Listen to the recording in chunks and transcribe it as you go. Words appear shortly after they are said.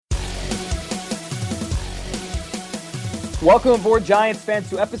Welcome aboard, Giants fans,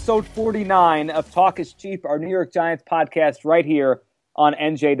 to episode 49 of Talk is Cheap, our New York Giants podcast right here on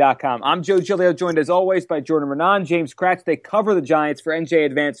NJ.com. I'm Joe Giglio, joined as always by Jordan Renan, James Kratz. They cover the Giants for NJ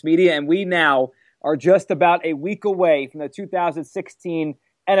Advanced Media, and we now are just about a week away from the 2016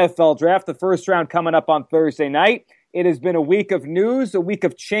 NFL Draft, the first round coming up on Thursday night. It has been a week of news, a week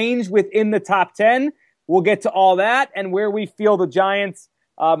of change within the top 10. We'll get to all that and where we feel the Giants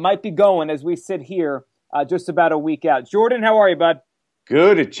might be going as we sit here just about a week out. Jordan, how are you, bud?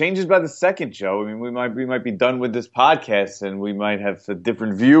 Good. It changes by the second, Joe. I mean, we might be done with this podcast, and we might have a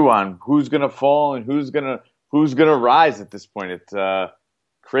different view on who's going to fall and who's going to rise at this point. It's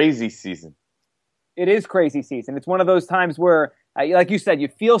crazy season. It is crazy season. It's one of those times where, like you said, you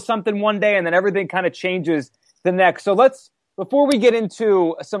feel something one day, and then everything kind of changes the next. So before we get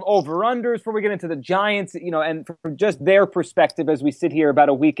into some over-unders, before we get into the Giants, and from just their perspective as we sit here about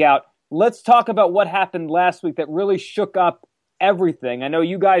a week out, let's talk about what happened last week that really shook up everything. I know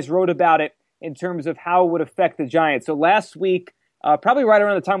you guys wrote about it in terms of how it would affect the Giants. So last week, probably right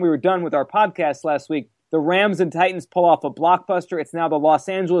around the time we were done with our podcast last week, the Rams and Titans pull off a blockbuster. It's now the Los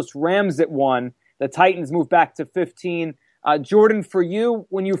Angeles Rams that won. The Titans move back to 15. Jordan, for you,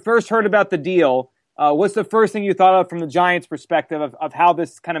 when you first heard about the deal, what's the first thing you thought of from the Giants' perspective of how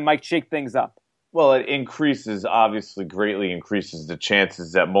this kind of might shake things up? Well, it obviously greatly increases the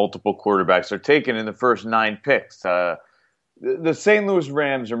chances that multiple quarterbacks are taken in the first 9 picks. The St. Louis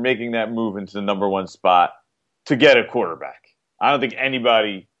Rams are making that move into the number 1 spot to get a quarterback. I don't think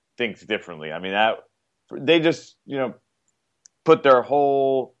anybody thinks differently. I mean, they just, put their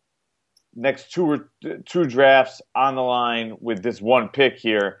whole next two drafts on the line with this one pick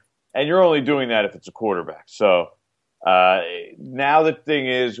here, and you're only doing that if it's a quarterback. So now the thing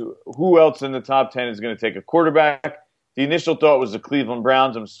is, who else in the top 10 is going to take a quarterback? The initial thought was the Cleveland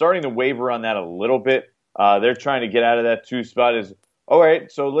Browns. I'm starting to waver on that a little bit. They're trying to get out of that 2 spot. All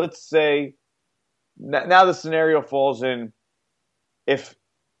right, so let's say now the scenario falls in, if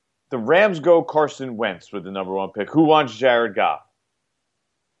the Rams go Carson Wentz with the number 1 pick, who wants Jared Goff?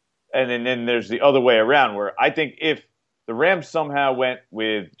 And then there's the other way around, where I think if the Rams somehow went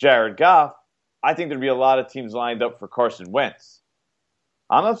with Jared Goff, I think there'd be a lot of teams lined up for Carson Wentz.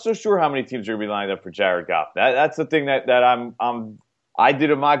 I'm not so sure how many teams are going to be lined up for Jared Goff. That's the thing that I did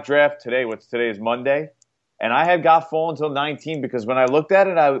a mock draft today. Today is Monday, and I had Goff fall until 19 because when I looked at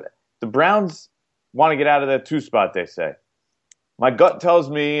it, the Browns want to get out of that 2 spot, they say. My gut tells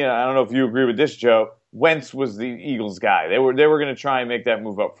me, and I don't know if you agree with this, Joe, Wentz was the Eagles guy. They were going to try and make that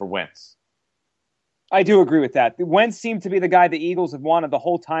move up for Wentz. I do agree with that. Wentz seemed to be the guy the Eagles have wanted the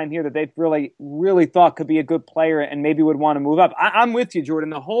whole time here, that they've really, really thought could be a good player and maybe would want to move up. I'm with you,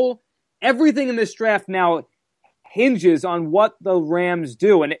 Jordan. Everything in this draft now hinges on what the Rams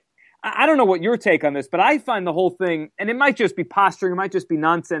do. And I don't know what your take on this, but I find the whole thing, and it might just be posturing, it might just be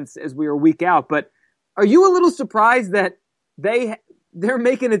nonsense as we are a week out, but are you a little surprised that they're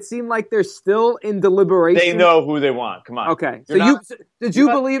making it seem like they're still in deliberation? They know who they want. Come on. Okay. Do you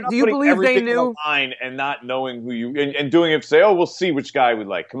believe they knew? And not knowing who and doing it to say, we'll see which guy we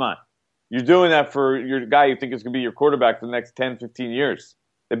like. Come on. You're doing that for your guy you think is going to be your quarterback for the next 10, 15 years.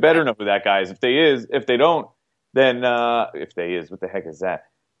 They better know who that guy is. If they don't, then if they is, what the heck is that?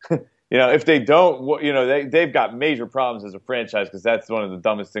 If they don't, they've got major problems as a franchise, because that's one of the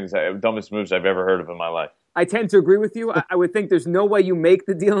dumbest moves I've ever heard of in my life. I tend to agree with you. I would think there's no way you make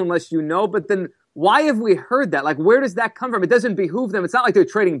the deal unless you know. But then why have we heard that? Like, where does that come from? It doesn't behoove them. It's not like they're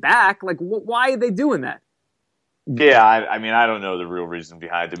trading back. Like, why are they doing that? Yeah, I mean, I don't know the real reason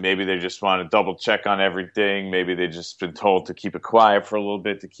behind it. Maybe they just want to double check on everything. Maybe they've just been told to keep it quiet for a little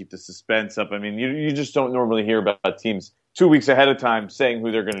bit to keep the suspense up. I mean, you just don't normally hear about teams 2 weeks ahead of time saying who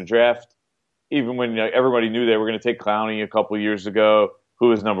they're going to draft, even when everybody knew they were going to take Clowney a couple of years ago. Who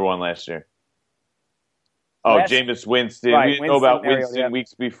was number 1 last year? Jameis Winston. Right, we didn't know about Winston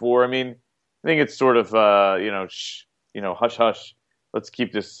weeks before. I mean, I think it's sort of, hush, hush. Let's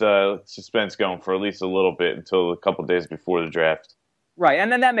keep this suspense going for at least a little bit until a couple of days before the draft. Right,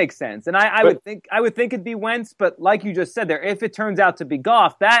 and then that makes sense. And I would think it'd be Wentz, but like you just said there, if it turns out to be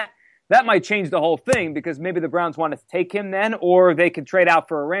Goff, that might change the whole thing, because maybe the Browns want to take him then, or they could trade out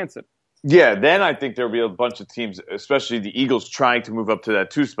for a ransom. Yeah, then I think there'll be a bunch of teams, especially the Eagles, trying to move up to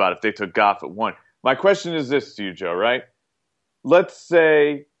that 2 spot if they took Goff at 1. My question is this to you, Joe, right? Let's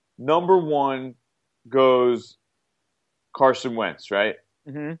say number 1 goes Carson Wentz, right?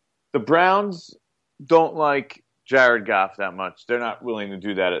 Mm-hmm. The Browns don't like Jared Goff that much. They're not willing to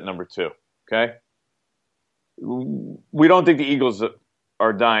do that at number 2, okay? We don't think the Eagles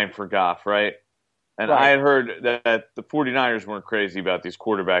are dying for Goff, right? And right. I had heard that the 49ers weren't crazy about these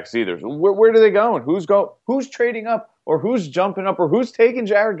quarterbacks either. So where are they going? Who's trading up? or who's jumping up, or who's taking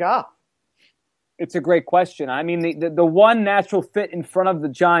Jared Goff? It's a great question. I mean, the one natural fit in front of the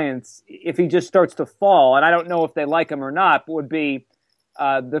Giants, if he just starts to fall, and I don't know if they like him or not, but would be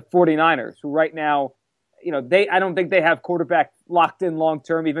the 49ers, who right now, I don't think they have quarterback locked in long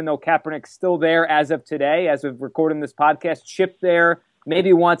term, even though Kaepernick's still there as of today, as of recording this podcast. Chip there,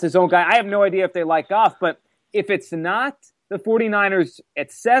 maybe wants his own guy. I have no idea if they like Goff, but if it's not the 49ers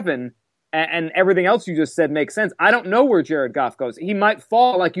at 7, and everything else you just said makes sense, I don't know where Jared Goff goes. He might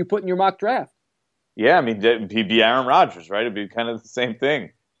fall like you put in your mock draft. Yeah, I mean, he'd be Aaron Rodgers, right? It'd be kind of the same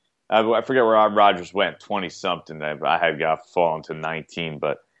thing. I forget where Rodgers went, 20-something. I had Goff fallen to 19,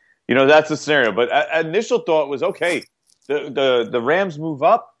 but, that's the scenario. But initial thought was, okay, the Rams move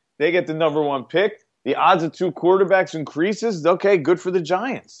up. They get the number 1 pick. The odds of 2 quarterbacks increases. Okay, good for the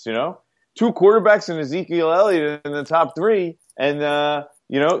Giants, 2 quarterbacks and Ezekiel Elliott in the top 3. And,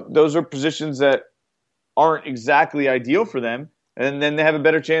 those are positions that aren't exactly ideal for them. And then they have a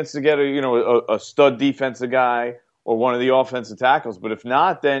better chance to get a stud defensive guy or one of the offensive tackles. But if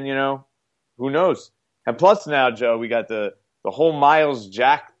not, then, who knows? And plus now, Joe, we got the whole Myles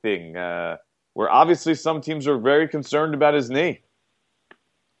Jack thing where obviously some teams are very concerned about his knee.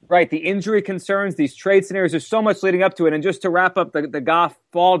 Right, the injury concerns, these trade scenarios, there's so much leading up to it. And just to wrap up the Goff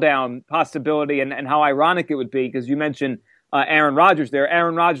fall down possibility and how ironic it would be, because you mentioned Aaron Rodgers there.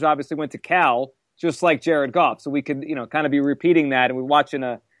 Aaron Rodgers obviously went to Cal, just like Jared Goff. So we could, kind of be repeating that, and we're watching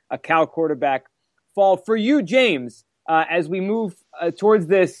a Cal quarterback fall. For you, James, as we move towards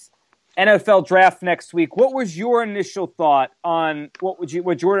this NFL draft next week, what was your initial thought on what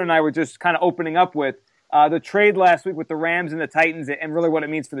Jordan and I were just kind of opening up with, the trade last week with the Rams and the Titans, and really what it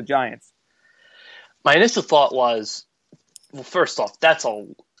means for the Giants? My initial thought was, well, first off,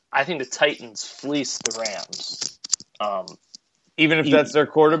 I think the Titans fleeced the Rams. Even if that's their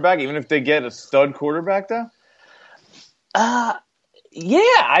quarterback? Even if they get a stud quarterback, though? Yeah.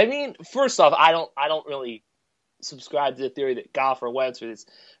 I mean, first off, I don't really subscribe to the theory that Goff or Wentz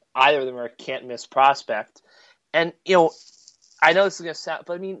either of them are a can't-miss prospect. And, I know this is going to sound –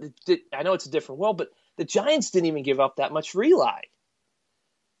 but, I mean, I know it's a different world, but the Giants didn't even give up that much relay.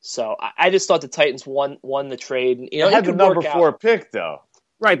 So I just thought the Titans won the trade. They had the number 4 pick, though.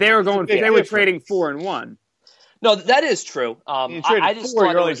 Right, they were trading 4 and 1. No, that is true. You traded 4,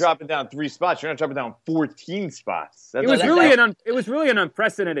 you're only dropping down 3 spots. You're not dropping down 14 spots. It was really an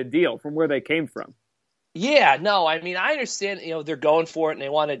unprecedented deal from where they came from. Yeah, no, I mean, I understand, they're going for it and they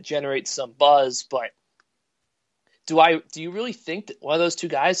want to generate some buzz, but do you really think that one of those 2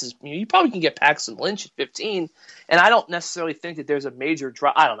 guys is, you probably can get Paxton Lynch at 15, and I don't necessarily think that there's a major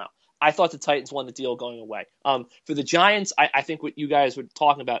drop. I don't know. I thought the Titans won the deal going away. For the Giants, I think what you guys were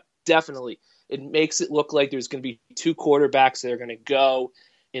talking about, definitely, it makes it look like there's going to be 2 quarterbacks that are going to go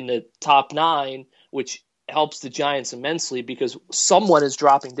in the top 9, which helps the Giants immensely because someone is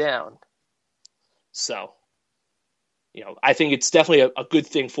dropping down. So, I think it's definitely a good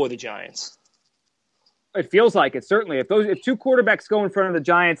thing for the Giants. It feels like it, certainly. If 2 quarterbacks go in front of the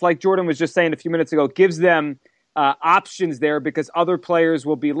Giants, like Jordan was just saying a few minutes ago, gives them options there because other players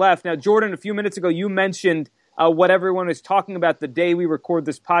will be left. Now, Jordan, a few minutes ago, you mentioned what everyone is talking about the day we record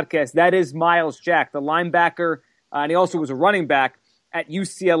this podcast. That is Myles Jack, the linebacker, and he also was a running back at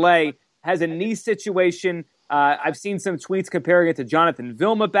UCLA, has a knee situation. I've seen some tweets comparing it to Jonathan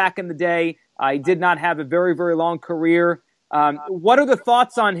Vilma back in the day. He did not have a very, very long career. What are the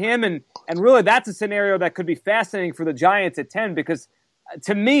thoughts on him? And really, that's a scenario that could be fascinating for the Giants at 10 because,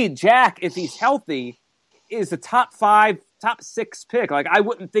 to me, Jack, if he's healthy, is a top 5, top 6 pick. Like, I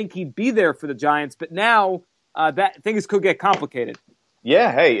wouldn't think he'd be there for the Giants, but now that things could get complicated.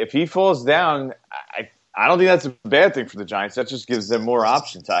 Yeah, hey, if he falls down, I don't think that's a bad thing for the Giants. That just gives them more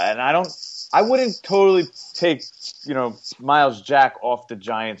options. I wouldn't totally take, Myles Jack off the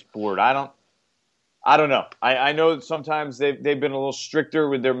Giants board. I don't know. I know that sometimes they've been a little stricter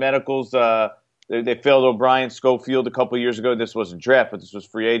with their medicals. They failed O'Brien Schofield a couple of years ago. This wasn't draft, but this was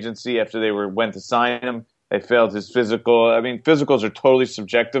free agency after they went to sign him. They failed his physical. I mean, physicals are totally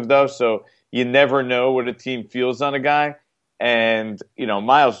subjective, though, so you never know what a team feels on a guy. And,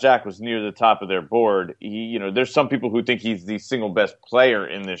 Myles Jack was near the top of their board. There's some people who think he's the single best player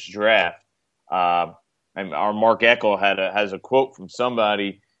in this draft. And our Mark Eckel has a quote from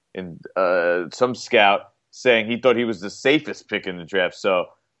somebody in some scout saying he thought he was the safest pick in the draft. So,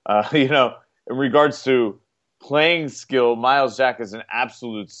 in regards to playing skill, Myles Jack is an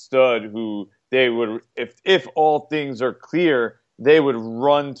absolute stud who they would, if all things are clear, they would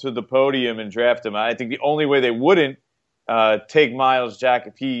run to the podium and draft him. I think the only way they wouldn't take Myles Jack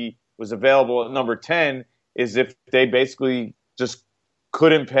if he was available at number 10 is if they basically just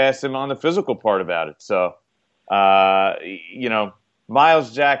couldn't pass him on the physical part about it. So, You know,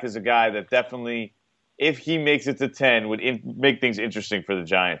 Miles Jack is a guy that definitely, if he makes it to 10, would make things interesting for the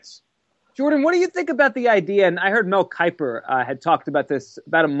Giants. Jordan, what do you think about the idea? And I heard Mel Kiper had talked about this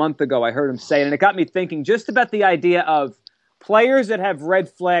about a month ago. I heard him say it, and it got me thinking just about the idea of players that have red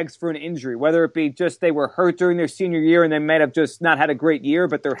flags for an injury, whether it be just they were hurt during their senior year and they might have just not had a great year,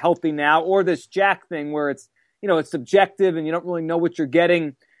 but they're healthy now, or this Jack thing where it's, you know, it's subjective and you don't really know what you're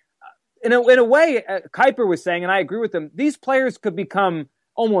getting. In a way, Kiper was saying, and I agree with him, these players could become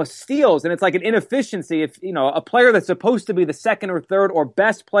almost steals, and it's like an inefficiency if, you know, a player that's supposed to be the second or third or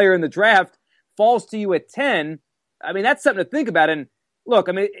best player in the draft falls to you at 10. I mean, that's something to think about. And look,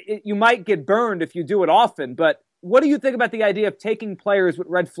 I mean, you might get burned if you do it often, but what do you think about the idea of taking players with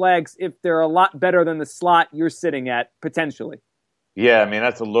red flags if they're a lot better than the slot you're sitting at, potentially? Yeah, I mean,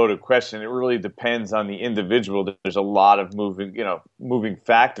 that's a loaded question. It really depends on the individual. There's a lot of moving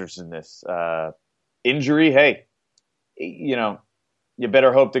factors in this. Injury, hey, you know, you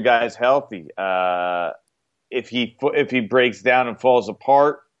better hope the guy's healthy. If he breaks down and falls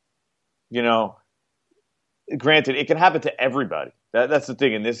apart, you know, granted, it can happen to everybody. That's the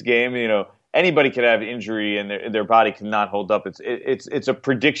thing in this game. You know, anybody could have injury and their body cannot hold up. It's a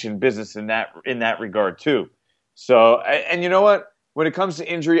prediction business in that regard too. So, and you know what? When it comes to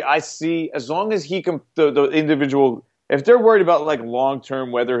injury, I see as long as he can, the individual, if they're worried about like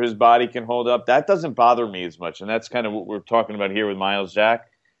long-term whether his body can hold up, that doesn't bother me as much. And that's kind of what we're talking about here with Miles Jack,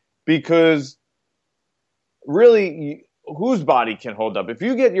 because really, whose body can hold up? If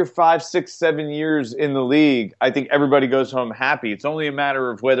you get your 5, 6, 7 years in the league, I think everybody goes home happy. It's only a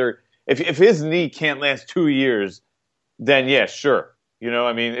matter of whether, if his knee can't last 2 years, then yeah, sure. You know,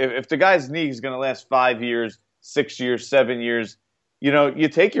 I mean, if the guy's knee is going to last 5 years, 6 years, 7 years, you know, you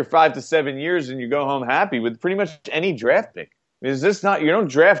take your 5 to 7 years and you go home happy with pretty much any draft pick. Is this not? You don't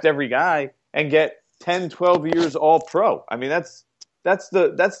draft every guy and get 10, 12 years all pro. I mean, that's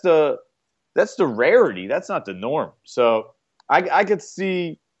the rarity. That's not the norm. So I could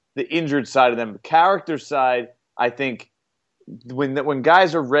see the injured side of them. The character side, I think, when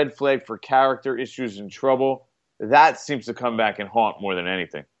guys are red flagged for character issues and trouble, that seems to come back and haunt more than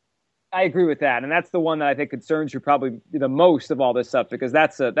anything. I agree with that, and that's the one that I think concerns you probably the most of all this stuff, because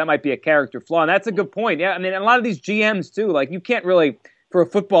that might be a character flaw, and that's a good point. Yeah, I mean, a lot of these GMs too, like you can't really, for a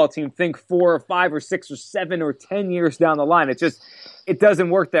football team, think 4 or 5 or 6 or 7 or 10 years down the line. It doesn't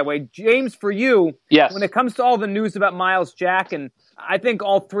work that way. James, for you, yes, when it comes to all the news about Miles Jack, and I think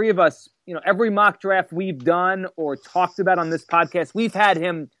all three of us, you know, every mock draft we've done or talked about on this podcast, we've had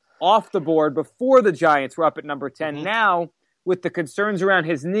him off the board before the Giants were up at number 10. Mm-hmm. Now, with the concerns around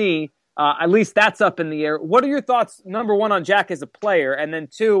his knee, at least that's up in the air. What are your thoughts, number one, on Jack as a player, and then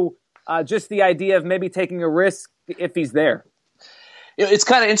two, just the idea of maybe taking a risk if he's there? It's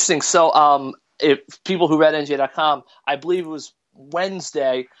kind of interesting. So if people who read NJ.com, I believe it was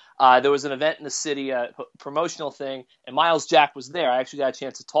Wednesday, there was an event in the city, a promotional thing, and Miles Jack was there. I actually got a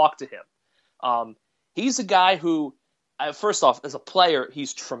chance to talk to him. He's a guy who, first off, as a player,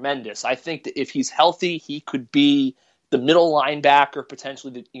 he's tremendous. I think that if he's healthy, he could be the middle linebacker,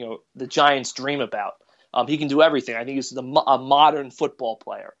 potentially the Giants dream about. He can do everything. I think he's a modern football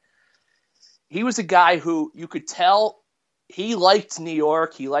player. He was a guy who you could tell he liked New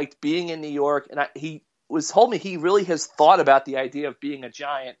York. He liked being in New York, and he told me he really has thought about the idea of being a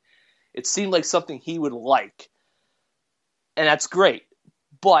Giant. It seemed like something he would like, and that's great.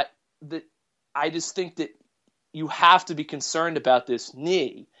 But I just think that you have to be concerned about this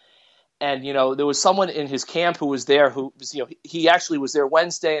knee. And, you know, there was someone in his camp who was there who was, you know, he actually was there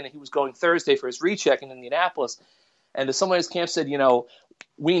Wednesday and he was going Thursday for his recheck in Indianapolis. And someone in his camp said, you know,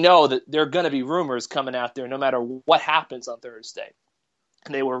 we know that there are going to be rumors coming out there no matter what happens on Thursday.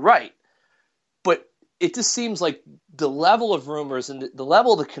 And they were right. But it just seems like the level of rumors and the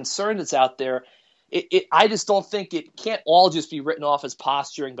level of the concern that's out there, I just don't think it can't all just be written off as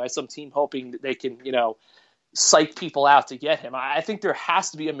posturing by some team hoping that they can, you know, psych people out to get him. I think there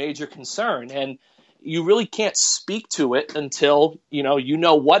has to be a major concern, and you really can't speak to it until you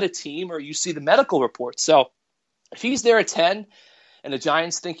know what a team or you see the medical report. So if he's there at 10 and the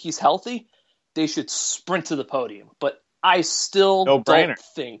Giants think he's healthy, they should sprint to the podium. But I still don't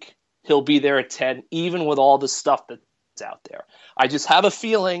think he'll be there at 10, even with all the stuff that's out there. I just have a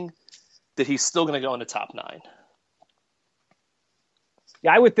feeling that he's still going to go in the top 9.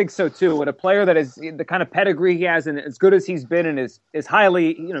 Yeah, I would think so too. With a player that is the kind of pedigree he has and as good as he's been and is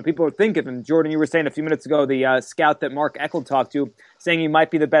highly, you know, people would think of him. Jordan, you were saying a few minutes ago, the scout that Mark Eckel talked to, saying he might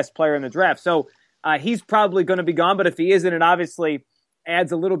be the best player in the draft. So he's probably going to be gone, but if he isn't, it obviously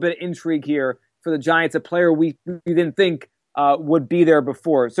adds a little bit of intrigue here for the Giants, a player we didn't think would be there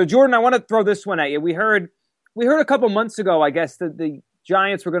before. So Jordan, I want to throw this one at you. We heard we heard a couple months ago, I guess, that the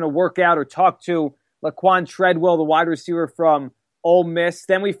Giants were going to work out or talk to Laquan Treadwell, the wide receiver from Ole Miss.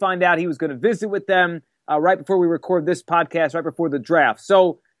 Then we find out he was going to visit with them right before we record this podcast, right before the draft.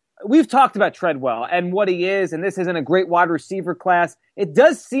 So we've talked about Treadwell and what he is, and this isn't a great wide receiver class. It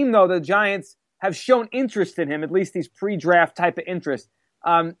does seem, though, the Giants have shown interest in him, at least these pre-draft type of interest.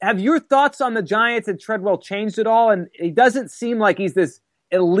 Have your thoughts on the Giants and Treadwell changed at all? And he doesn't seem like he's this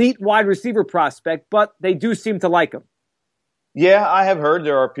elite wide receiver prospect, but they do seem to like him. Yeah, I have heard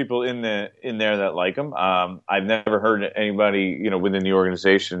there are people in there that like him. I've never heard anybody, within the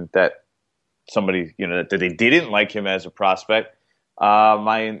organization that somebody, that they didn't like him as a prospect.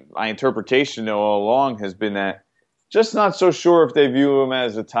 My interpretation all along has been that just not so sure if they view him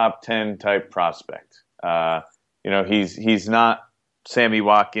as a top 10 type prospect. He's not Sammy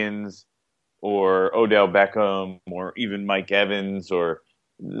Watkins or Odell Beckham or even Mike Evans or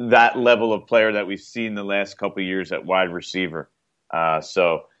that level of player that we've seen the last couple of years at wide receiver. Hey,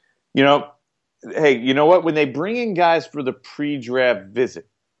 you know what? When they bring in guys for the pre-draft visit,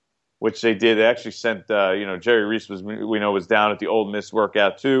 which they did, they actually sent, Jerry Reese was down at the Ole Miss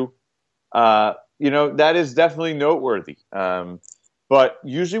workout too. That is definitely noteworthy. But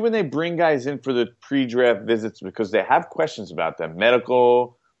usually when they bring guys in for the pre-draft visits because they have questions about them,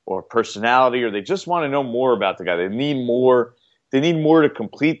 medical or personality, or they just want to know more about the guy. They need more to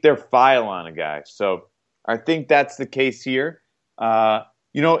complete their file on a guy. So I think that's the case here.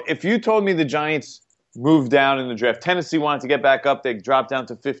 If you told me the Giants moved down in the draft, Tennessee wanted to get back up, they dropped down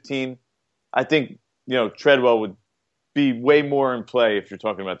to 15, I think, Treadwell would be way more in play if you're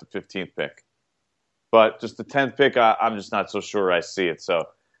talking about the 15th pick. But just the 10th pick, I'm just not so sure I see it. So,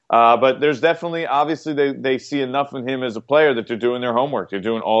 but there's definitely, obviously, they see enough in him as a player that they're doing their homework. They're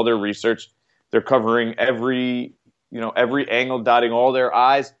doing all their research. They're covering every angle, dotting all their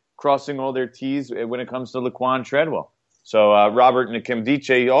I's, crossing all their T's when it comes to Laquan Treadwell. So Robert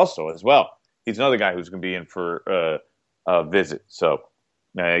Nkemdiche also as well. He's another guy who's going to be in for a visit. So,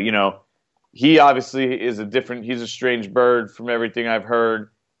 he obviously is he's a strange bird from everything I've heard.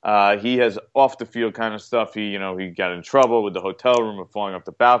 He has off the field kind of stuff. He got in trouble with the hotel room of falling off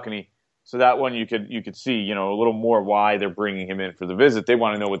the balcony. So that one you could see, a little more why they're bringing him in for the visit. They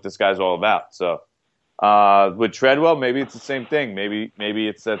want to know what this guy's all about. So with Treadwell, maybe it's the same thing. Maybe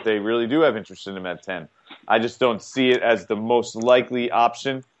it's that they really do have interest in him at 10. I just don't see it as the most likely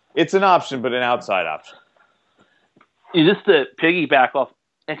option. It's an option, but an outside option. Just to piggyback off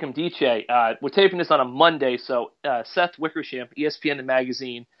Nkemdiche, we're taping this on a Monday, so Seth Wickersham, ESPN the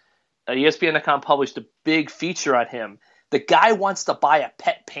magazine, ESPN.com published a big feature on him. The guy wants to buy a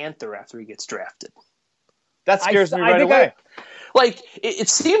pet panther after he gets drafted. That scares me right away. It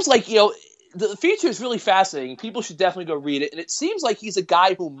seems like, the feature is really fascinating. People should definitely go read it. And it seems like he's a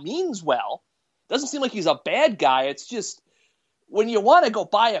guy who means well. Doesn't seem like he's a bad guy. It's just when you want to go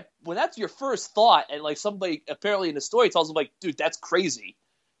buy when that's your first thought, and like somebody apparently in the story tells him, like, dude, that's crazy.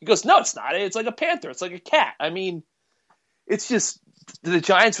 He goes, no, it's not. It's like a panther. It's like a cat. I mean, it's just, do the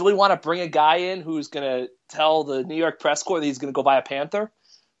Giants really want to bring a guy in who's going to tell the New York press corps that he's going to go buy a panther?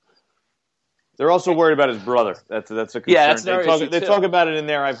 They're also worried about his brother. That's a concern. Yeah, that's they talk about it in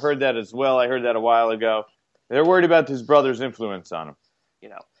there. I've heard that as well. I heard that a while ago. They're worried about his brother's influence on him.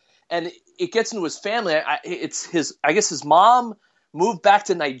 And it gets into his family. I guess his mom moved back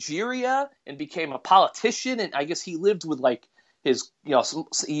to Nigeria and became a politician, and I guess he lived with like his,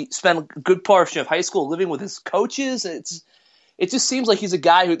 he spent a good portion of high school living with his coaches. It just seems like he's a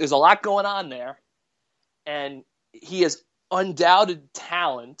guy who there's a lot going on there, and he has undoubted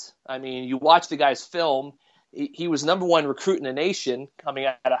talent. I mean, you watch the guy's film. He was number one recruit in the nation coming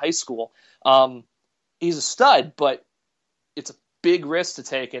out of high school. He's a stud, but it's a big risk to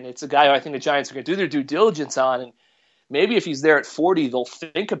take, and it's a guy who I think the Giants are going to do their due diligence on, and maybe if he's there at 40, they'll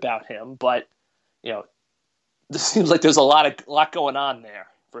think about him, but, it seems like there's a lot going on there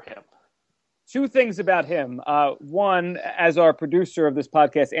for him. Two things about him. One, as our producer of this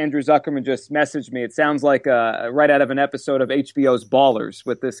podcast, Andrew Zuckerman, just messaged me. It sounds like right out of an episode of HBO's Ballers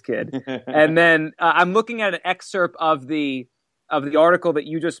with this kid. And then I'm looking at an excerpt of the article that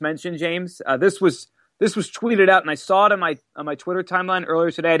you just mentioned, James. This was tweeted out, and I saw it on my Twitter timeline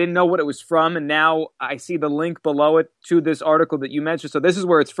earlier today. I didn't know what it was from, and now I see the link below it to this article that you mentioned. So this is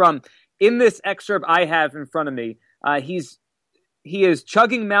where it's from. In this excerpt I have in front of me, he is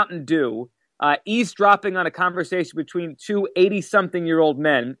chugging Mountain Dew, eavesdropping on a conversation between two 80-something-year-old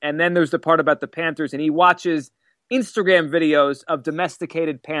men, and then there's the part about the Panthers, and he watches Instagram videos of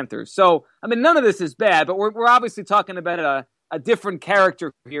domesticated panthers. So, I mean, none of this is bad, but we're obviously talking about a different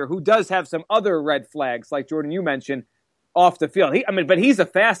character here who does have some other red flags, like Jordan, you mentioned, off the field. But he's a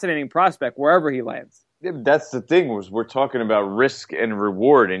fascinating prospect wherever he lands. That's the thing, was we're talking about risk and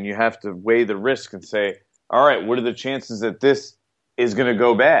reward, and you have to weigh the risk and say, all right, what are the chances that this is going to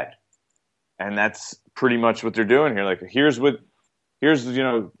go bad? And that's pretty much what they're doing here. Like, here's what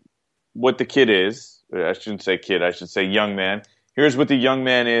the kid is. I shouldn't say kid. I should say young man. Here's what the young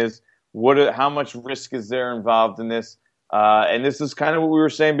man is. How much risk is there involved in this? And this is kind of what we were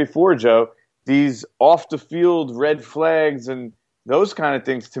saying before, Joe. These off the field red flags and those kind of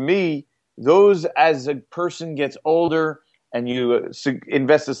things, to me, those, as a person gets older and you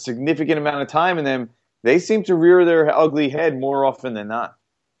invest a significant amount of time in them, they seem to rear their ugly head more often than not.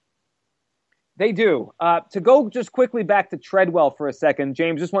 They do. To go just quickly back to Treadwell for a second,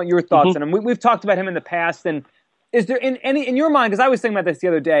 James, just want your thoughts on him. We've talked about him in the past, and is there in your mind, because I was thinking about this the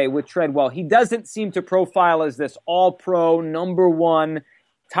other day with Treadwell, he doesn't seem to profile as this all-pro, number one,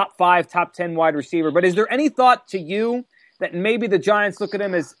 top 5, top 10 wide receiver, but is there any thought to you that maybe the Giants look at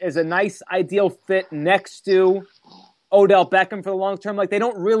him as a nice, ideal fit next to Odell Beckham for the long term? Like, they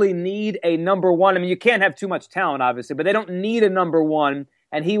don't really need a number one. I mean, you can't have too much talent, obviously, but they don't need a number one,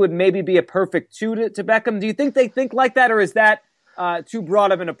 and he would maybe be a perfect 2 to Beckham. Do you think they think like that, or is that too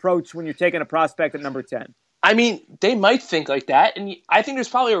broad of an approach when you're taking a prospect at number 10? I mean, they might think like that, and I think there's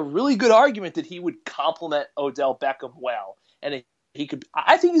probably a really good argument that he would complement Odell Beckham well, and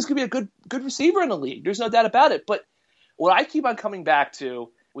I think he's going to be a good receiver in the league. There's no doubt about it. But what I keep on coming back to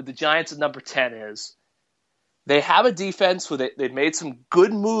with the Giants at number 10 is they have a defense where they've made some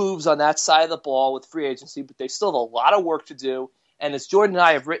good moves on that side of the ball with free agency, but they still have a lot of work to do. And as Jordan and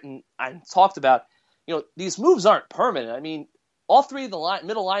I have written and talked about, these moves aren't permanent. I mean, all three of the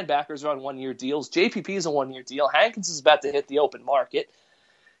middle linebackers are on one-year deals. JPP is a one-year deal. Hankins is about to hit the open market.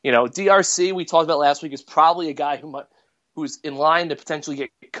 DRC, we talked about last week, is probably a guy who's in line to potentially get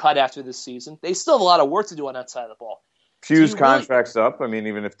cut after this season. They still have a lot of work to do on that side of the ball. Pugh's contract's up. I mean,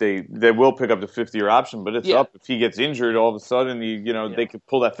 even if they will pick up the 50-year option, but it's up. If he gets injured, all of a sudden, they could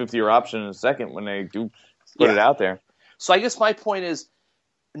pull that 50-year option in a second when they do put it out there. So I guess my point is,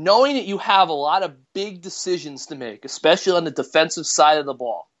 knowing that you have a lot of big decisions to make, especially on the defensive side of the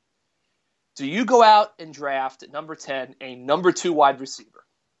ball, do you go out and draft at number 10 a number 2 wide receiver?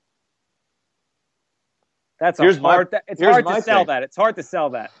 It's hard to sell that. It's hard to sell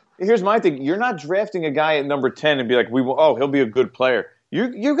that. Here's my thing. You're not drafting a guy at number 10 and be like, he'll be a good player.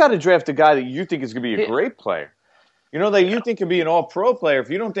 You got to draft a guy that you think is going to be a great player. That you think can be an all-pro player. If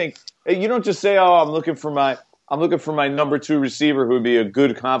you don't just say, I'm looking for my number 2 receiver who would be a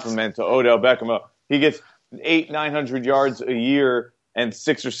good complement to Odell Beckham. He gets 800-900 yards a year and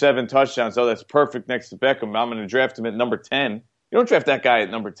 6 or 7 touchdowns. So that's perfect next to Beckham. I'm going to draft him at number 10. You don't draft that guy at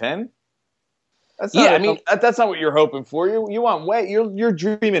number 10. That's not what you're hoping for. You want you're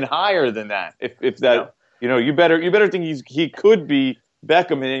dreaming higher than that. If that you better think he could be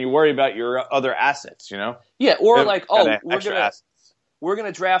Beckham, and then you worry about your other assets. Yeah, or we're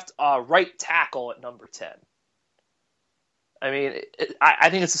gonna draft right tackle at number 10. I mean,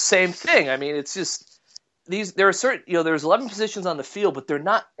 I think it's the same thing. I mean, it's just there are certain there's 11 positions on the field, but they're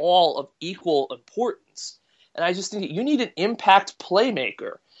not all of equal importance. And I just think you need an impact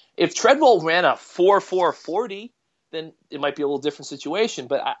playmaker. If Treadwell ran a 4.40, then it might be a little different situation.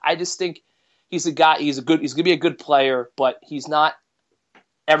 But I just think he's a guy. He's going to be a good player, but he's not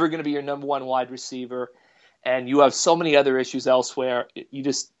ever going to be your number 1 wide receiver. And you have so many other issues elsewhere.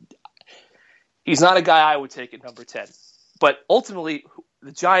 He's not a guy I would take at number 10. But ultimately,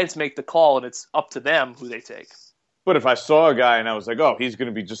 the Giants make the call, and it's up to them who they take. But if I saw a guy and I was like, he's going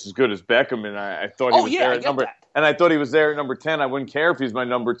to be just as good as Beckham, and I thought he was there at number, and I thought he was there at number 10, I wouldn't care if he's my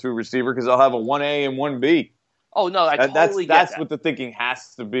number 2 receiver because I'll have a 1A and 1B. Oh no, I totally get that. That's what the thinking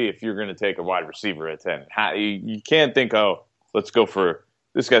has to be if you're going to take a wide receiver at 10. You can't think, let's go for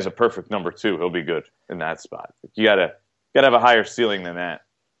this guy's a perfect number 2. He'll be good in that spot. You gotta have a higher ceiling than that.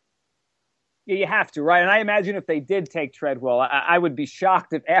 Yeah, you have to, right? And I imagine if they did take Treadwell, I would be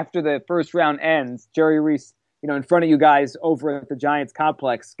shocked if after the first round ends, Jerry Reese, in front of you guys over at the Giants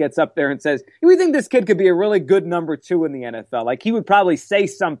complex, gets up there and says, we think this kid could be a really good number 2 in the NFL. Like, he would probably say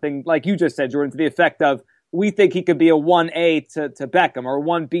something, like you just said, Jordan, to the effect of, we think he could be a 1A to Beckham or a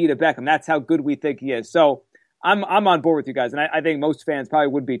 1B to Beckham. That's how good we think he is. So I'm on board with you guys, and I think most fans probably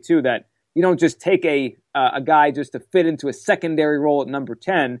would be too, that you don't just take a guy just to fit into a secondary role at number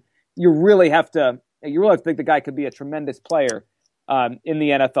 10. You really have to think the guy could be a tremendous player in the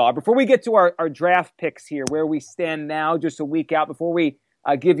NFL. Before we get to our draft picks here, where we stand now, just a week out, before we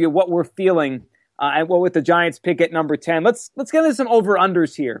give you what we're feeling and what with the Giants pick at number 10, let's get into some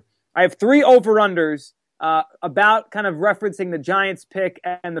over-unders here. I have 3 over-unders about kind of referencing the Giants pick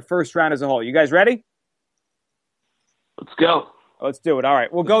and the first round as a whole. You guys ready? Let's go. Let's do it. All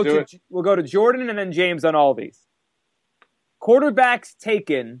right, we'll go to Jordan and then James on all these. Quarterbacks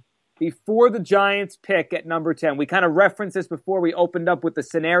taken before the Giants pick at number 10. We kind of referenced this before we opened up with the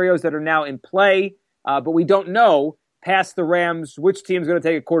scenarios that are now in play, but we don't know past the Rams which team's going to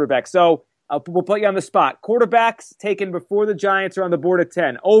take a quarterback. So we'll put you on the spot. Quarterbacks taken before the Giants are on the board at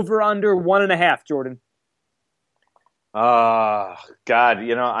 10. Over, under, 1.5, Jordan. God,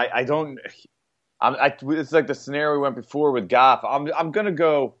 I don't. It's like the scenario we went before with Goff. I'm gonna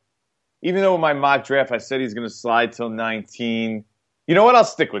go, even though in my mock draft I said he's gonna slide till 19. You know what? I'll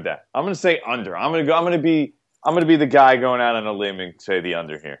stick with that. I'm gonna say under. I'm gonna be the guy going out on a limb and say the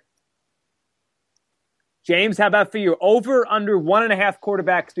under here. James, how about for you? Over, under, 1.5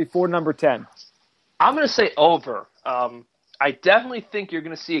 quarterbacks before number 10. I'm gonna say over. I definitely think you're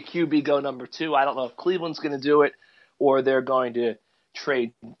gonna see a QB go number 2. I don't know if Cleveland's gonna do it, or they're going to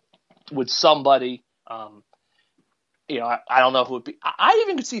trade with somebody. I don't know who it would be. I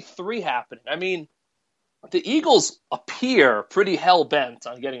even could see 3 happening. I mean, the Eagles appear pretty hell-bent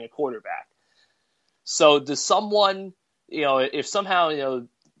on getting a quarterback. So does someone, if somehow,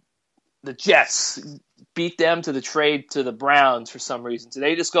 the Jets beat them to the trade to the Browns for some reason, do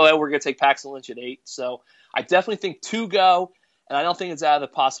they just go, we're going to take Paxton Lynch at 8? So I definitely think 2 go, and I don't think it's out of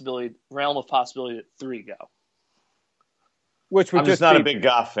the realm of possibility that 3 go. Which would I'm just not a big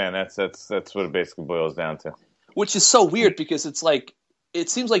Goff fan. That's what it basically boils down to. Which is so weird because it's like it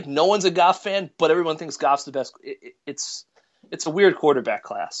seems like no one's a Goff fan, but everyone thinks Goff's the best. It's a weird quarterback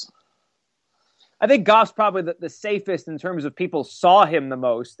class. I think Goff's probably the safest in terms of people saw him the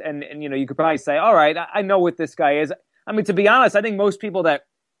most, and you could probably say, all right, I know what this guy is. I mean, to be honest, I think most people that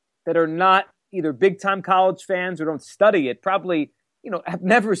are not either big time college fans or don't study it probably have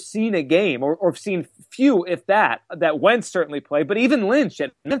never seen a game or seen few, if that Wentz certainly played, but even Lynch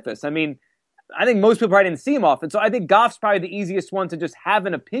at Memphis. I mean, I think most people probably didn't see him often. So I think Goff's probably the easiest one to just have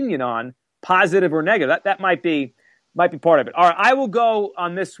an opinion on, positive or negative. That might be part of it. All right, I will go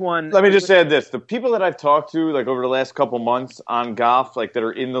on this one. Let me just add this. The people that I've talked to, like over the last couple months on Goff, like that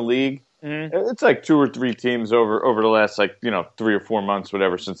are in the league, it's like 2 or 3 teams over the last 3 or 4 months,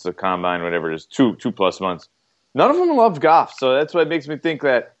 whatever, since the combine, whatever it is, 2+ months. None of them love Goff, so that's what makes me think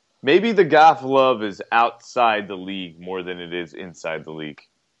that maybe the Goff love is outside the league more than it is inside the league.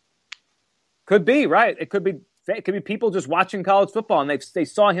 Could be, right. It could be people just watching college football, and they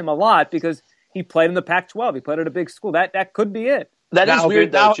saw him a lot because he played in the Pac-12. He played at a big school. That could be it. That is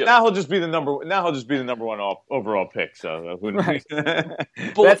weird, though. Now he'll just be the number 1 overall pick. So who knows? Right.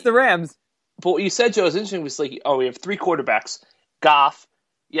 That's the Rams. But what you said, Joe, is interesting. Was like, we have 3 quarterbacks. Goff,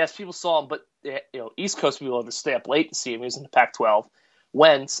 yes, people saw him, but East Coast people had to stay up late and see him. He was in the Pac-12.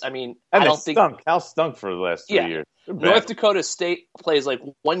 Wentz, I mean, and I don't think Cal stunk for the last 3 years. North Dakota State plays like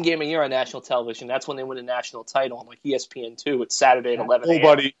 1 game a year on national television. That's when they win a national title on like ESPN2. It's Saturday at 11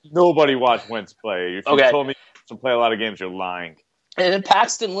 a.m. Nobody watched Wentz play. If you told me to play a lot of games, you're lying. And then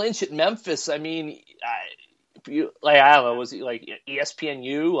Paxton Lynch at Memphis. I mean, I don't know, was he like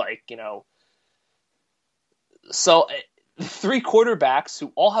ESPNU? So 3 quarterbacks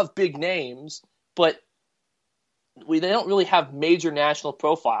who all have big names, but they don't really have major national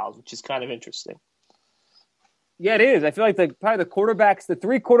profiles, which is kind of interesting. Yeah, it is. I feel like probably the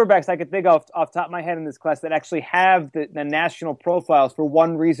 3 quarterbacks I could think of off the top of my head in this class that actually have the national profiles for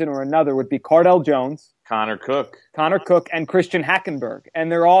one reason or another would be Cardell Jones, Connor Cook, and Christian Hackenberg.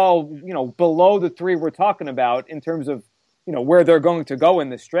 And they're all, below the 3 we're talking about in terms of, where they're going to go in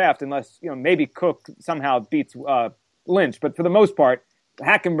this draft, unless, maybe Cook somehow beats Lynch. But for the most part,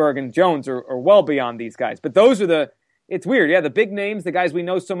 Hackenberg and Jones are well beyond these guys. But those are it's weird. Yeah, the big names, the guys we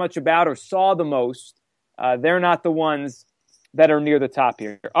know so much about or saw the most, they're not the ones that are near the top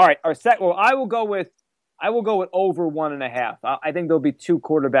here. All right, I will go with over 1.5. I think there'll be 2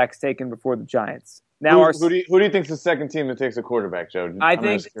 quarterbacks taken before the Giants. Now, who do you think's the second team that takes a quarterback, Joe? I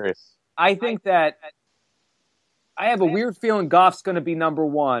think that I have a weird feeling Goff's going to be number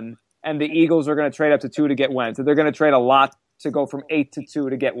 1, and the Eagles are going to trade up to 2 to get Wentz. So they're going to trade a lot to go from 8 to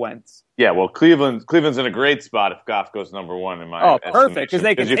 2 to get Wentz. Yeah, well, Cleveland's in a great spot if Goff goes number 1 in my estimation. Perfect, because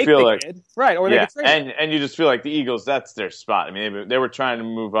they can take the kid. Right, or they can trade him. And you just feel like the Eagles, that's their spot. I mean, they were trying to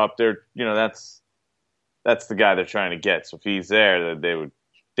move up there. That's the guy they're trying to get. So if he's there, they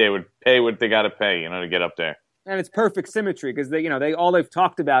would pay what they got to pay, to get up there. And it's perfect symmetry because all they've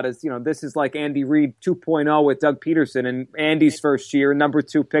talked about is, this is like Andy Reid 2.0 with Doug Peterson, and Andy's first year, number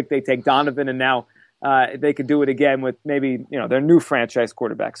 2 pick, they take Donovan, and now they could do it again with maybe, their new franchise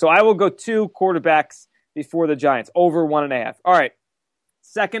quarterback. So I will go 2 quarterbacks before the Giants, over 1.5. All right,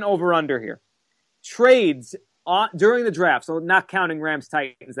 second over-under here. Trades during the draft, so not counting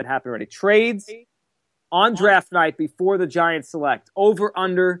Rams-Titans that happened already. Trades on draft night before the Giants select. Over,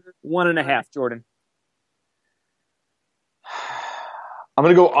 under, 1.5, Jordan. I'm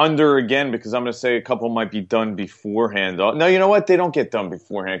going to go under again because I'm going to say a couple might be done beforehand. No, you know what? They don't get done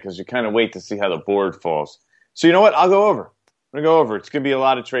beforehand because you kind of wait to see how the board falls. So you know what? I'll go over. I'm going to go over. It's going to be a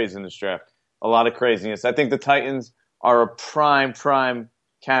lot of trades in this draft. A lot of craziness. I think the Titans are a prime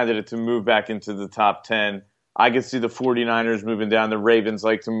candidate to move back into the top 10. I can see the 49ers moving down. The Ravens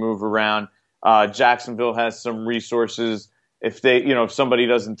like to move around. Jacksonville has some resources. If somebody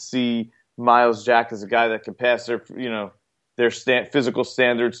doesn't see Miles Jack as a guy that can pass their physical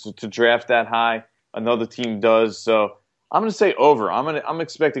standards to draft that high, another team does. So I'm going to say over. I'm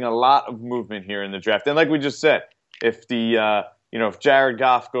expecting a lot of movement here in the draft. And like we just said, if if Jared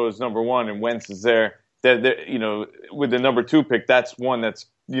Goff goes number 1 and Wentz is there, with the number 2 pick, that's one that's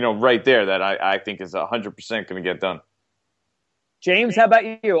right there that I think is 100% going to get done. James, how about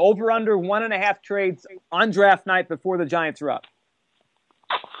you? Over, under, 1.5 trades on draft night before the Giants are up.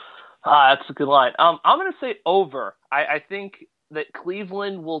 That's a good line. I'm going to say over. I think that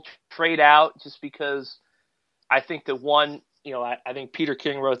Cleveland will trade out just because I think that I think Peter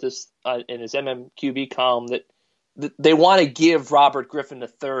King wrote this in his MMQB column that they want to give Robert Griffin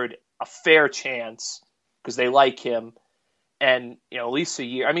III a fair chance because they like him. And, at least a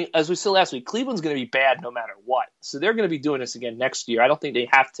year. I mean, as we said last week, Cleveland's going to be bad no matter what. So they're going to be doing this again next year. I don't think they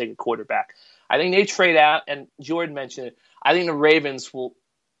have to take a quarterback. I think they trade out, and Jordan mentioned it. I think the Ravens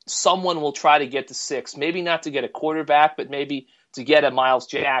someone will try to get to 6. Maybe not to get a quarterback, but maybe to get a Miles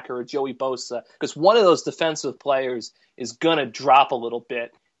Jack or a Joey Bosa. Because one of those defensive players is going to drop a little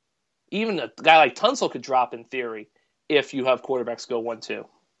bit. Even a guy like Tunsil could drop in theory if you have quarterbacks go 1-2.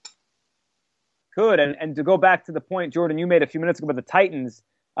 Could. And to go back to the point, Jordan, you made a few minutes ago about the Titans,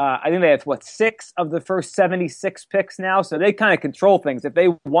 I think they have, 6 of the first 76 picks now, so they kind of control things. If they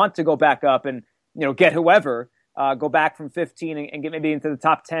want to go back up and, get whoever, go back from 15 and get maybe into the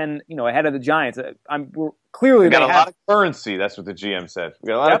top 10, ahead of the Giants. Clearly we got they a lot of currency. That's what the GM said. We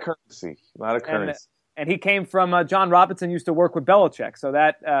got a lot of currency. A lot of currency. And he came from John Robinson, used to work with Belichick, so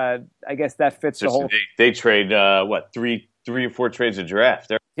that I guess that fits the whole. They trade 3 or 4 trades a draft.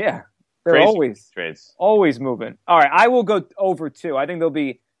 They're trades. always moving. All right, I will go over too. I think there'll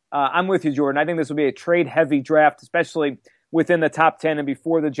be. I'm with you, Jordan. I think this will be a trade-heavy draft, especially within the top 10 and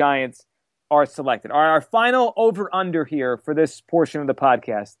before the Giants are selected. All right, our final over/under here for this portion of the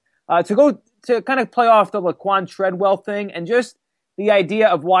podcast to kind of play off the Laquan Treadwell thing and just the idea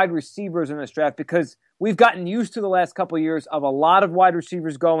of wide receivers in this draft, because we've gotten used to the last couple of years of a lot of wide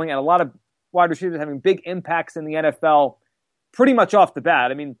receivers going and a lot of wide receivers having big impacts in the NFL pretty much off the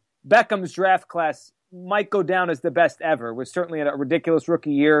bat. I mean, Beckham's draft class might go down as the best ever. It was certainly a ridiculous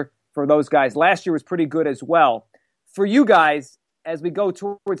rookie year for those guys. Last year was pretty good as well. For you guys, as we go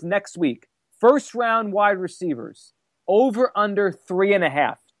towards next week, first round wide receivers, over under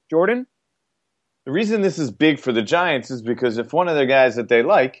 3.5. Jordan? The reason this is big for the Giants is because if one of the guys that they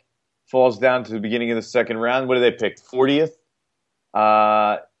like falls down to the beginning of the second round, what do they pick? 40th?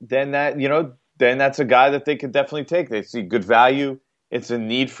 Then that's a guy that they could definitely take. They see good value. It's a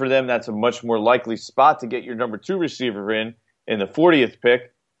need for them. That's a much more likely spot to get your number 2 receiver in the 40th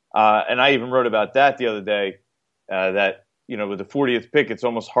pick. And I even wrote about that the other day, that, with the 40th pick, it's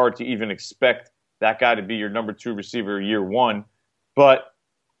almost hard to even expect that guy to be your number 2 receiver year 1. But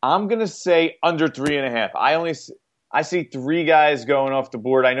I'm going to say under 3.5. I see 3 guys going off the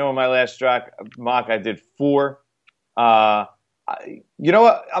board. I know in my last mock I did 4. You know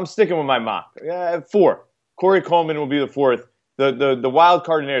what? I'm sticking with my mock. 4. Corey Coleman will be the 4th. The wild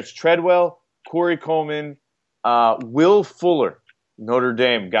card in there is Treadwell, Corey Coleman, Will Fuller, Notre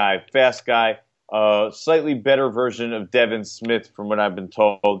Dame guy, fast guy, slightly better version of Devin Smith from what I've been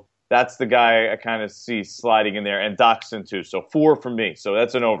told. That's the guy I kind of see sliding in there, and Doxson too. So 4 for me. So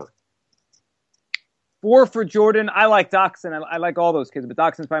that's an over. 4 for Jordan. I like Doxson. I like all those kids, but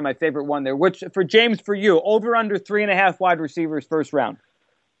Doxson's probably my favorite one there. Which for James, for you, over under 3.5 wide receivers first round.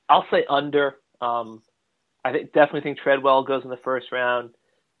 I'll say under. I definitely think Treadwell goes in the first round.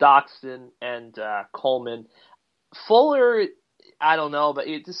 Doxson and Coleman. Fuller, I don't know, but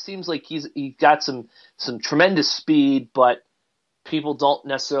it just seems like he's got some tremendous speed, but people don't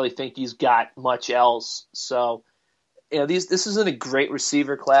necessarily think he's got much else. So, this isn't a great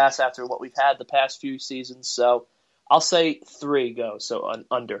receiver class after what we've had the past few seasons. So, I'll say 3 go. So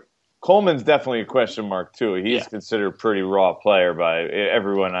under. Coleman's definitely a question mark too. He's considered a pretty raw player by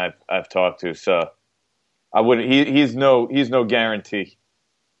everyone I've talked to. So. I wouldn't. He's no guarantee.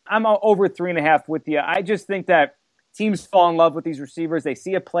 I'm over 3.5 with you. I just think that teams fall in love with these receivers. They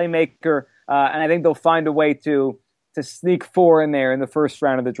see a playmaker, and I think they'll find a way to to sneak 4 in there in the first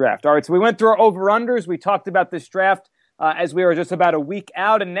round of the draft. All right, so we went through our over-unders. We talked about this draft as we are just about a week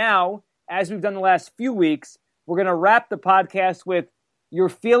out. And now, as we've done the last few weeks, we're going to wrap the podcast with your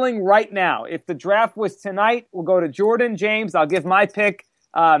feeling right now. If the draft was tonight, we'll go to Jordan, James. I'll give my pick.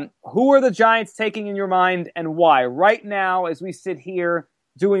 Who are the Giants taking in your mind and why? Right now, as we sit here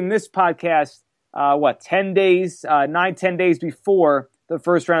doing this podcast, 10 days, 9-10 days before the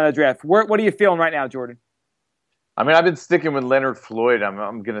first round of the draft. What are you feeling right now, Jordan? I mean, I've been sticking with Leonard Floyd.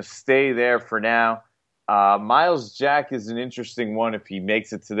 I'm going to stay there for now. Miles Jack is an interesting one if he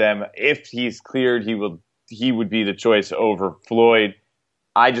makes it to them. If he's cleared, he would be the choice over Floyd.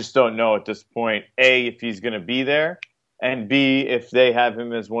 I just don't know at this point, A, if he's going to be there, and B, if they have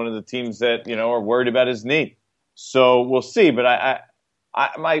him as one of the teams that, are worried about his knee. So we'll see. But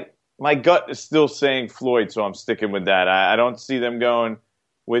my gut is still saying Floyd, so I'm sticking with that. I don't see them going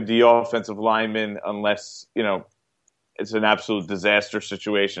with the offensive lineman unless, it's an absolute disaster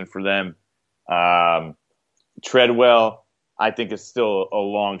situation for them. Treadwell, I think, is still a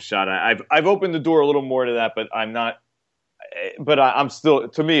long shot. I've opened the door a little more to that, but I'm not. But I'm still,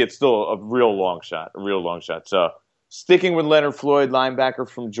 to me, it's still a real long shot. So sticking with Leonard Floyd, linebacker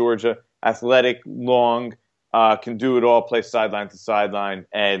from Georgia, athletic, long, can do it all, play sideline to sideline,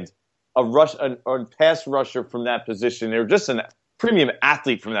 and a pass rusher from that position. They're just a premium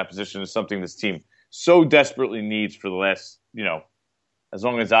athlete from that position is something this team so desperately needs for the last, as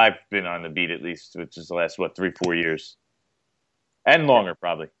long as I've been on the beat, at least, which is the last, 3-4 years. And longer,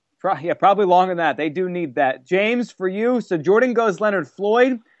 probably. Yeah, probably longer than that. They do need that. James, for you, so Jordan goes Leonard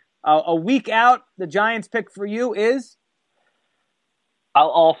Floyd. A week out, the Giants' pick for you is? I'll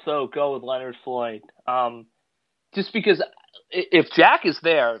also go with Leonard Floyd. Just because if Jack is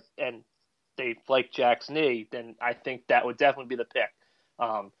there and they like Jack's knee, then I think that would definitely be the pick.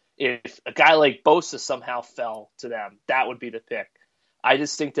 If a guy like Bosa somehow fell to them, that would be the pick. I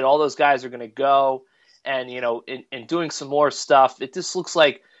just think that all those guys are going to go and, in doing some more stuff, it just looks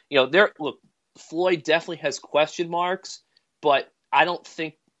like, Floyd definitely has question marks, but I don't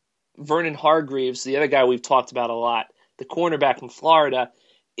think Vernon Hargreaves, the other guy we've talked about a lot, the cornerback from Florida,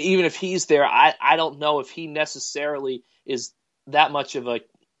 even if he's there, I don't know if he necessarily is that much of a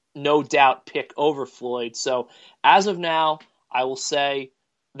no doubt pick over Floyd. So as of now, I will say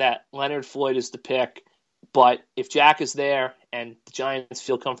that Leonard Floyd is the pick. But if Jack is there and the Giants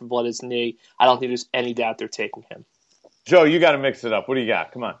feel comfortable at his knee, I don't think there's any doubt they're taking him. Joe, you got to mix it up. What do you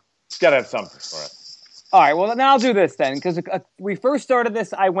got? Come on. You got to have something for us. All right, well, now I'll do this then, because we first started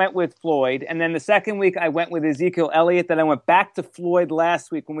this, I went with Floyd, and then the second week I went with Ezekiel Elliott, then I went back to Floyd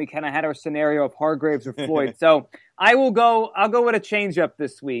last week when we kind of had our scenario of Hargraves or Floyd. So I'll go with a change-up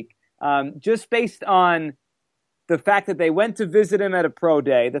this week, just based on the fact that they went to visit him at a pro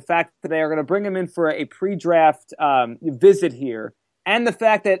day, the fact that they are going to bring him in for a pre-draft visit here, and the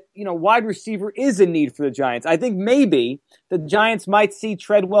fact that, wide receiver is a need for the Giants. I think maybe the Giants might see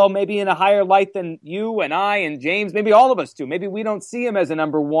Treadwell maybe in a higher light than you and I and James. Maybe all of us do. Maybe we don't see him as a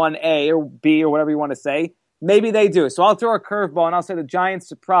number 1A or B or whatever you want to say. Maybe they do. So I'll throw a curveball and I'll say the Giants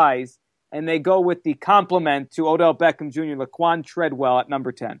surprise, and they go with the compliment to Odell Beckham Jr., Laquan Treadwell at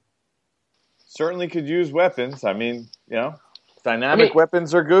number 10. Certainly could use weapons. I mean, dynamic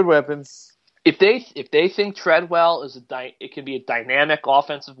weapons are good weapons. If they think Treadwell is it can be a dynamic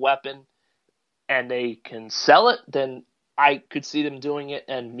offensive weapon, and they can sell it, then I could see them doing it,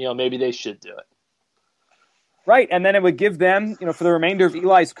 and maybe they should do it. Right, and then it would give them, for the remainder of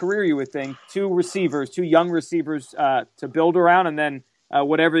Eli's career, you would think, two young receivers to build around, and then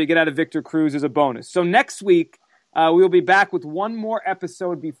whatever you get out of Victor Cruz is a bonus. So next week we will be back with one more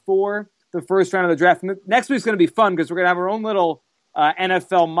episode before the first round of the draft. Next week's going to be fun because we're going to have our own little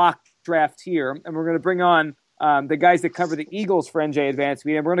NFL mock draft here, and we're going to bring on the guys that cover the Eagles for NJ Advanced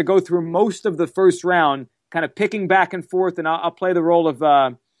Media. We're going to go through most of the first round, kind of picking back and forth, and I'll play the role of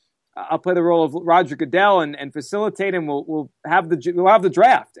Roger Goodell and facilitate, and we'll have the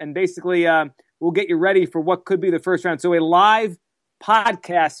draft, and basically we'll get you ready for what could be the first round. So a live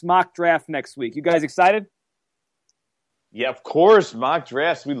podcast mock draft next week. You guys excited? Yeah, of course. Mock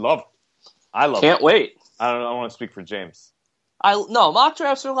drafts, we love it. I love it. Can't wait. I don't want to speak for James. No, mock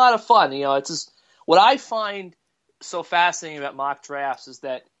drafts are a lot of fun. It's just what I find so fascinating about mock drafts is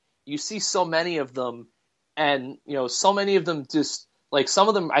that you see so many of them, and so many of them just some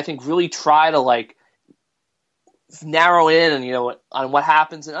of them I think really try to narrow in and on what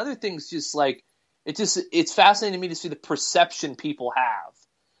happens, and other things just it's fascinating to me to see the perception people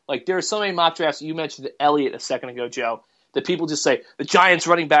have. There are so many mock drafts. You mentioned Elliott a second ago, Joe, that people just say the Giants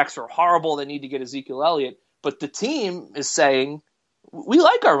running backs are horrible. They need to get Ezekiel Elliott. But the team is saying, we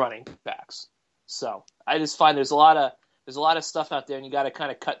like our running backs. So I just find there's a lot of stuff out there, and you got to kind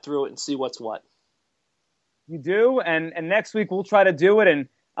of cut through it and see what's what. You do, and next week we'll try to do it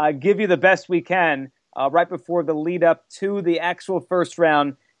and give you the best we can right before the lead up to the actual first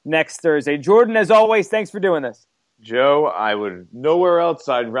round next Thursday. Jordan, as always, thanks for doing this. Joe, I would nowhere else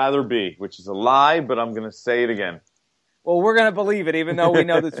I'd rather be, which is a lie, but I'm going to say it again. Well, we're going to believe it, even though we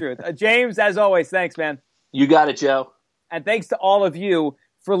know the truth. James, as always, thanks, man. You got it, Joe. And thanks to all of you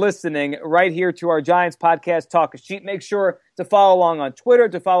for listening right here to our Giants podcast, Talk a Sheet. Make sure to follow along on Twitter,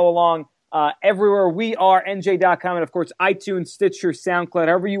 to follow along everywhere we are, NJ.com, and of course, iTunes, Stitcher, SoundCloud.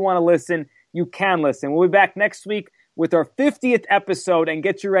 However you want to listen, you can listen. We'll be back next week with our 50th episode and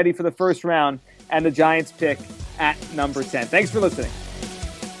get you ready for the first round and the Giants pick at number 10. Thanks for listening.